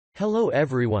Hello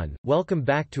everyone, welcome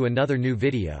back to another new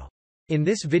video. In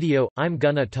this video, I'm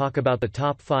gonna talk about the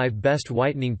top 5 best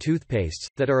whitening toothpastes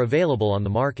that are available on the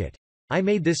market. I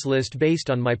made this list based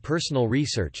on my personal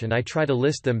research and I try to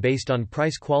list them based on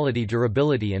price, quality,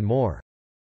 durability and more.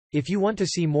 If you want to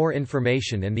see more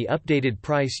information and the updated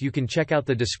price, you can check out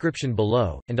the description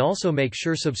below, and also make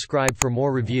sure subscribe for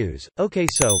more reviews. Okay,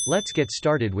 so let's get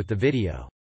started with the video.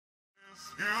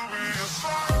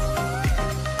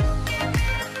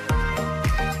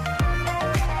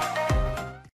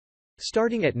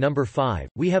 Starting at number 5,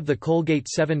 we have the Colgate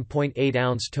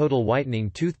 7.8-ounce Total Whitening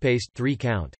Toothpaste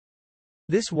 3-count.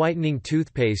 This whitening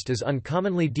toothpaste is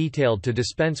uncommonly detailed to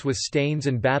dispense with stains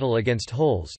and battle against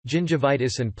holes,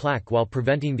 gingivitis and plaque while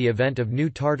preventing the event of new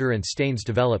tartar and stains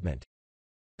development.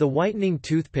 The whitening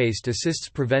toothpaste assists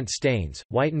prevent stains,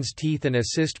 whitens teeth and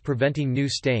assist preventing new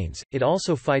stains. It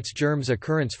also fights germs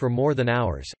occurrence for more than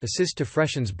hours, assist to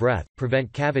freshens breath,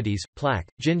 prevent cavities, plaque,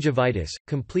 gingivitis,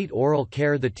 complete oral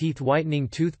care. The teeth whitening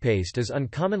toothpaste is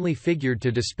uncommonly figured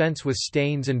to dispense with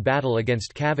stains and battle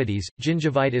against cavities,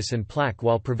 gingivitis and plaque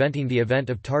while preventing the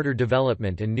event of tartar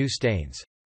development and new stains.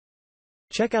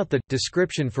 Check out the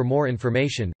description for more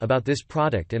information about this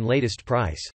product and latest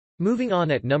price. Moving on,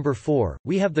 at number 4,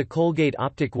 we have the Colgate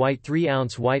Optic White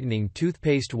 3-ounce Whitening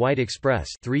Toothpaste White Express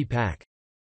 3-pack.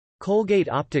 Colgate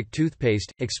Optic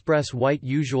Toothpaste Express White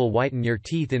usual whiten your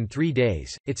teeth in 3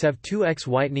 days. It's have 2x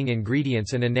whitening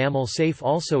ingredients and enamel safe.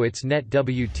 Also it's net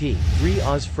WT 3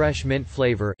 Oz fresh mint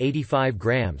flavor 85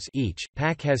 grams each.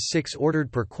 Pack has 6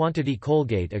 ordered per quantity.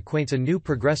 Colgate acquaints a new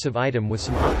progressive item with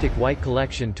some Optic White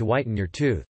collection to whiten your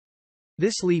tooth.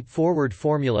 This leap-forward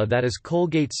formula that is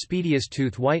Colgate's speediest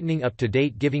tooth whitening up to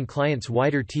date, giving clients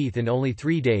whiter teeth in only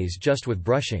 3 days just with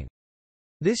brushing.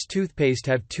 This toothpaste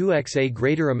have 2x a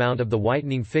greater amount of the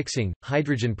whitening fixing,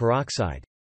 hydrogen peroxide.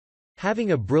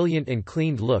 Having a brilliant and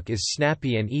cleaned look is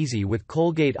snappy and easy with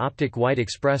Colgate Optic White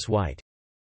Express White.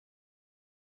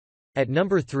 At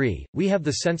number 3, we have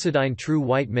the Sensodyne True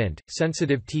White Mint,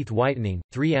 Sensitive Teeth Whitening,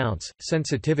 3-ounce,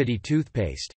 Sensitivity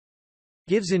Toothpaste.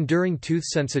 Gives enduring tooth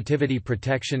sensitivity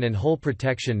protection and hole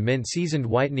protection. Mint seasoned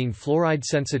whitening fluoride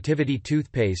sensitivity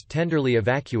toothpaste tenderly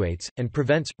evacuates and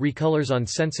prevents recolors on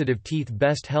sensitive teeth.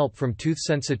 Best help from tooth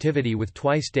sensitivity with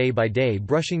twice day by day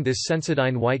brushing. This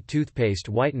Sensodyne white toothpaste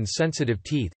whitens sensitive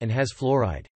teeth and has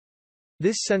fluoride.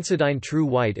 This Sensodyne True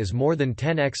White is more than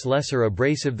 10x lesser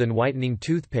abrasive than whitening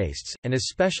toothpastes and is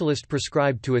specialist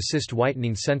prescribed to assist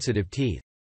whitening sensitive teeth.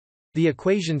 The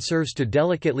equation serves to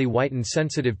delicately whiten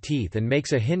sensitive teeth and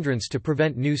makes a hindrance to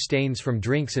prevent new stains from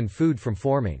drinks and food from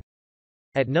forming.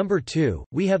 At number 2,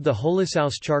 we have the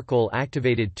Holisouse Charcoal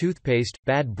Activated Toothpaste,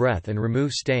 Bad Breath and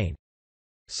Remove Stain.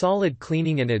 Solid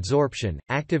cleaning and adsorption,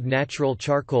 active natural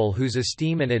charcoal whose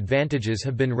esteem and advantages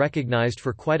have been recognized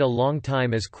for quite a long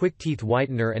time as quick teeth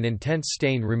whitener and intense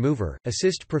stain remover,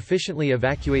 assist proficiently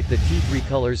evacuate the teeth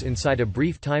recolors inside a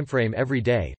brief timeframe every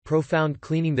day, profound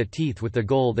cleaning the teeth with the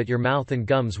goal that your mouth and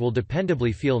gums will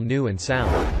dependably feel new and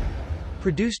sound.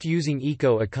 Produced using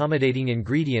eco-accommodating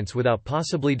ingredients without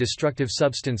possibly destructive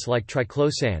substance like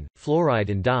triclosan, fluoride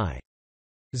and dye.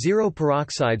 Zero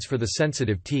peroxides for the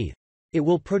sensitive teeth. It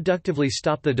will productively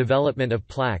stop the development of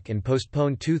plaque and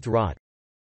postpone tooth rot.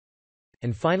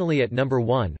 And finally, at number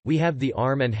 1, we have the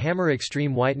Arm & Hammer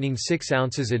Extreme Whitening 6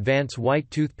 ounces Advance White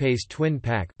Toothpaste Twin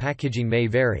Pack. Packaging may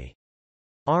vary.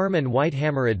 Arm & White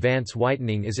Hammer Advance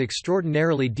Whitening is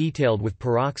extraordinarily detailed with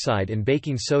peroxide and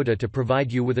baking soda to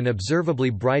provide you with an observably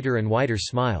brighter and whiter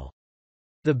smile.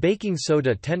 The baking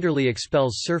soda tenderly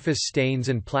expels surface stains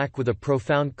and plaque with a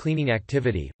profound cleaning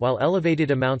activity, while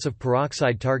elevated amounts of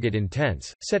peroxide target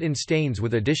intense, set-in stains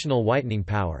with additional whitening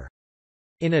power.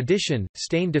 In addition,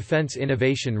 stain defense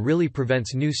innovation really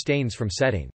prevents new stains from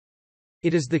setting.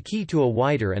 It is the key to a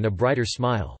whiter and a brighter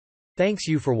smile. Thanks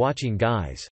you for watching,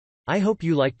 guys. I hope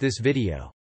you liked this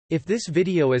video. If this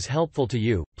video is helpful to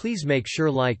you, please make sure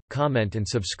like, comment and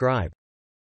subscribe.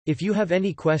 If you have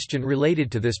any question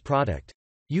related to this product,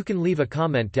 you can leave a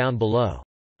comment down below.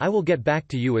 I will get back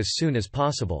to you as soon as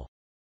possible.